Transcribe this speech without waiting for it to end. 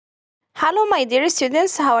Hello, my dear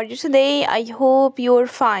students. How are you today? I hope you're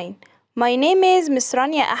fine. My name is Miss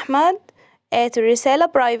Rania Ahmed at Risala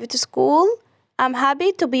Private School. I'm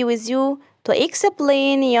happy to be with you to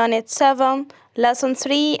explain Unit 7, Lesson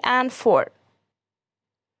 3 and 4.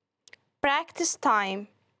 Practice time.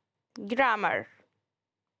 Grammar.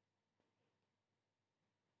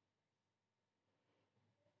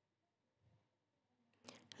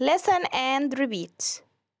 Listen and repeat.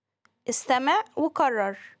 استمع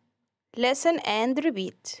وكرر. Listen and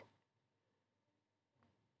repeat.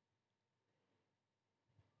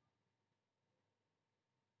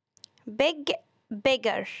 Big,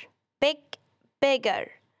 bigger. Big,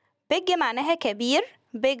 bigger. Big معناها كبير.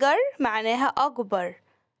 Bigger معناها أكبر.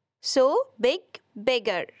 So big,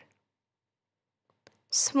 bigger.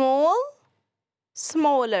 Small,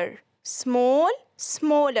 smaller. Small,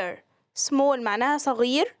 smaller. Small معناها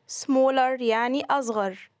صغير. Smaller يعني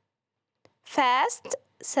أصغر. Fast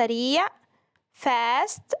سريع.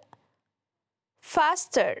 Fast,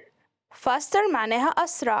 faster. Faster معناها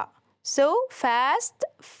أسرع. So fast,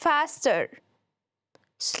 faster.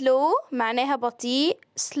 Slow معناها بطيء.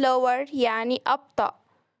 Slower يعني أبطأ.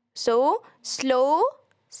 So slow,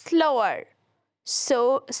 slower.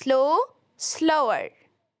 So slow, slower.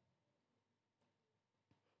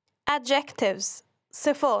 Adjectives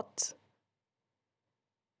صفات.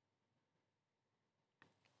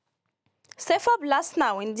 صفة plus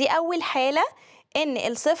noun دي أول حالة إن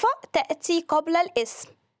الصفة تأتي قبل الاسم.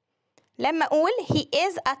 لما أقول he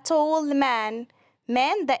is a tall man.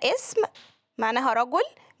 man ده اسم معناها رجل،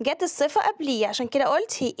 جت الصفة قبليه عشان كده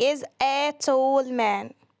قلت he is a tall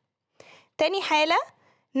man. تاني حالة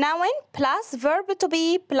noun plus verb to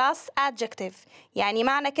be plus adjective. يعني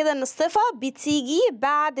معنى كده ان الصفة بتيجي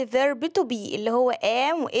بعد verb to be اللي هو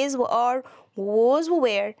am و is و are و was و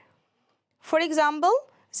were. For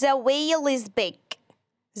example, the whale is big.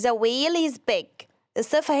 The whale is big.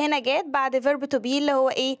 الصفة هنا جت بعد verb to be اللي هو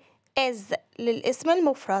ايه is للاسم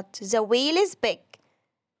المفرد. The whale is big.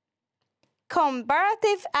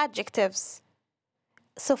 Comparative adjectives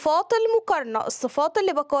صفات المقارنة، الصفات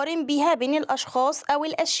اللي بقارن بيها بين الأشخاص أو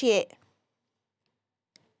الأشياء.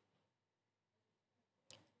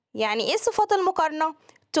 يعني إيه صفات المقارنة؟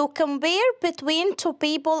 To compare between two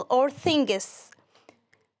people or things.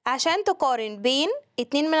 عشان تقارن بين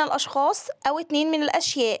اتنين من الأشخاص أو اتنين من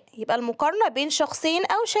الأشياء، يبقى المقارنة بين شخصين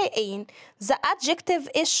أو شيئين. The adjective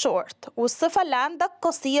is short والصفة اللي عندك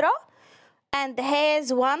قصيرة and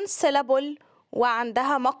has one syllable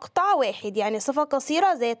وعندها مقطع واحد، يعني صفة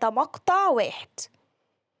قصيرة ذات مقطع واحد.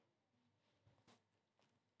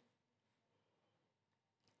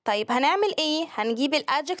 طيب هنعمل ايه؟ هنجيب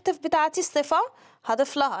الادجكتيف بتاعتي الصفة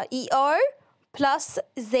هضيف لها er plus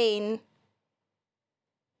than.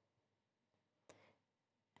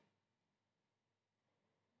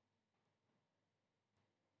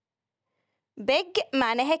 big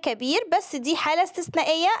معناها كبير، بس دي حالة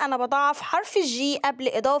استثنائية أنا بضاعف حرف الجي قبل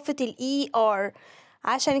إضافة ال er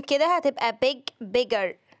عشان كده هتبقى big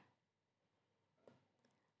bigger.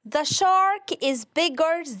 The shark is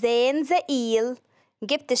bigger than the eel.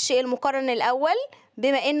 جبت الشيء المقارن الأول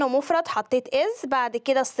بما إنه مفرد حطيت is، بعد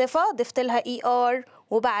كده الصفة ضفت لها er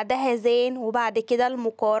وبعدها than وبعد كده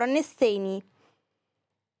المقارن الثاني.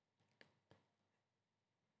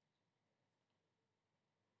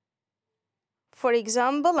 For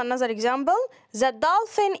example, another example, the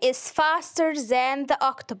dolphin is faster than the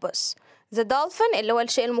octopus. The dolphin اللي هو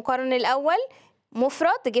الشيء المقارن الأول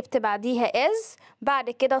مفرد جبت بعديها is، بعد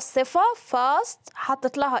كده الصفة fast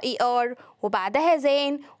حطت لها er وبعدها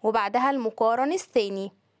than وبعدها المقارن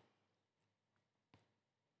الثاني.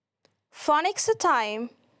 Phonics time.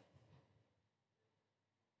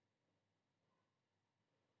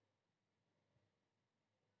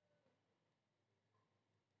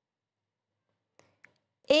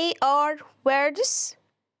 AR words.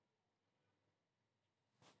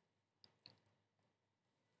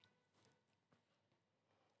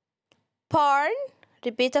 Barn.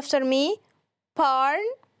 Repeat after me. Barn.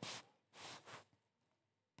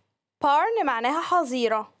 barn معناها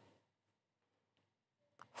حظيرة.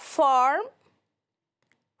 farm.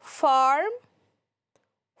 farm.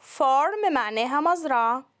 farm معناها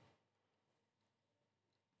مزرعة.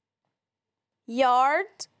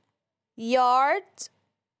 yard. yard.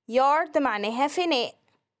 yard معناها فناء.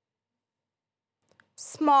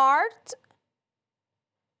 smart.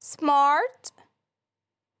 smart.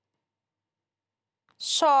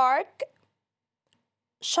 shark.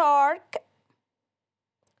 shark.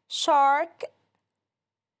 shark.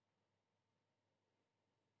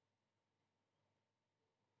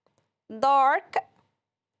 dark.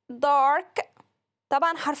 dark.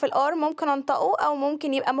 طبعا حرف الآر ممكن أنطقه أو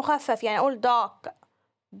ممكن يبقى مخفف، يعني أقول dark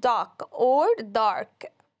dark or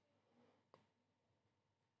dark.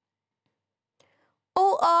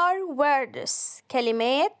 OR words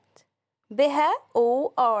كلمات بها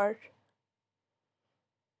OR.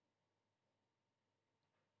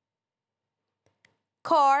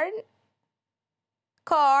 corn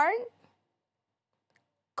corn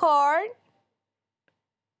corn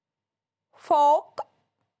fork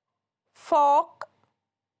fork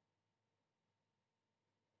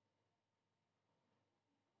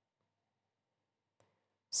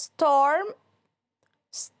storm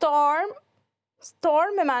storm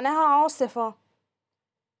storm معناها عاصفة.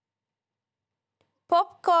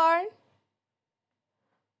 popcorn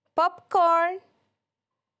popcorn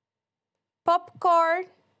popcorn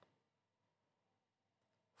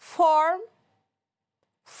form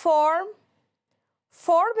form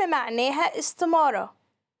form معناها استمارة.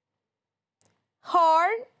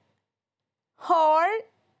 horn horn.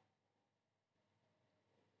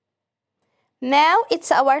 Now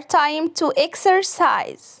it's our time to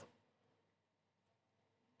exercise.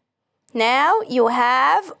 Now you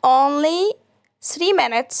have only 3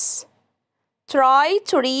 minutes. Try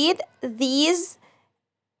to read these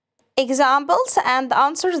examples and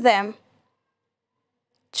answer them.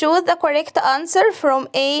 Choose the correct answer from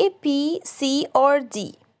A, B, C, or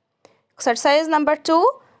D. Exercise number 2.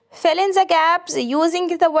 Fill in the gaps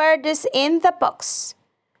using the words in the box.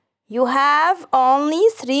 You have only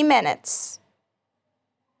 3 minutes.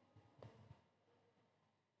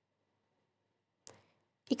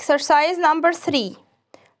 Exercise number 3.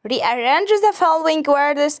 Rearrange the following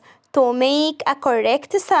words to make a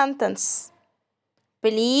correct sentence.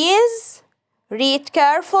 Please read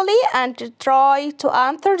carefully and try to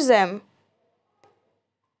answer them.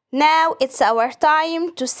 Now it's our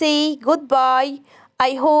time to say goodbye.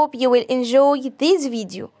 I hope you will enjoy this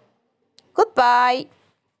video. Goodbye.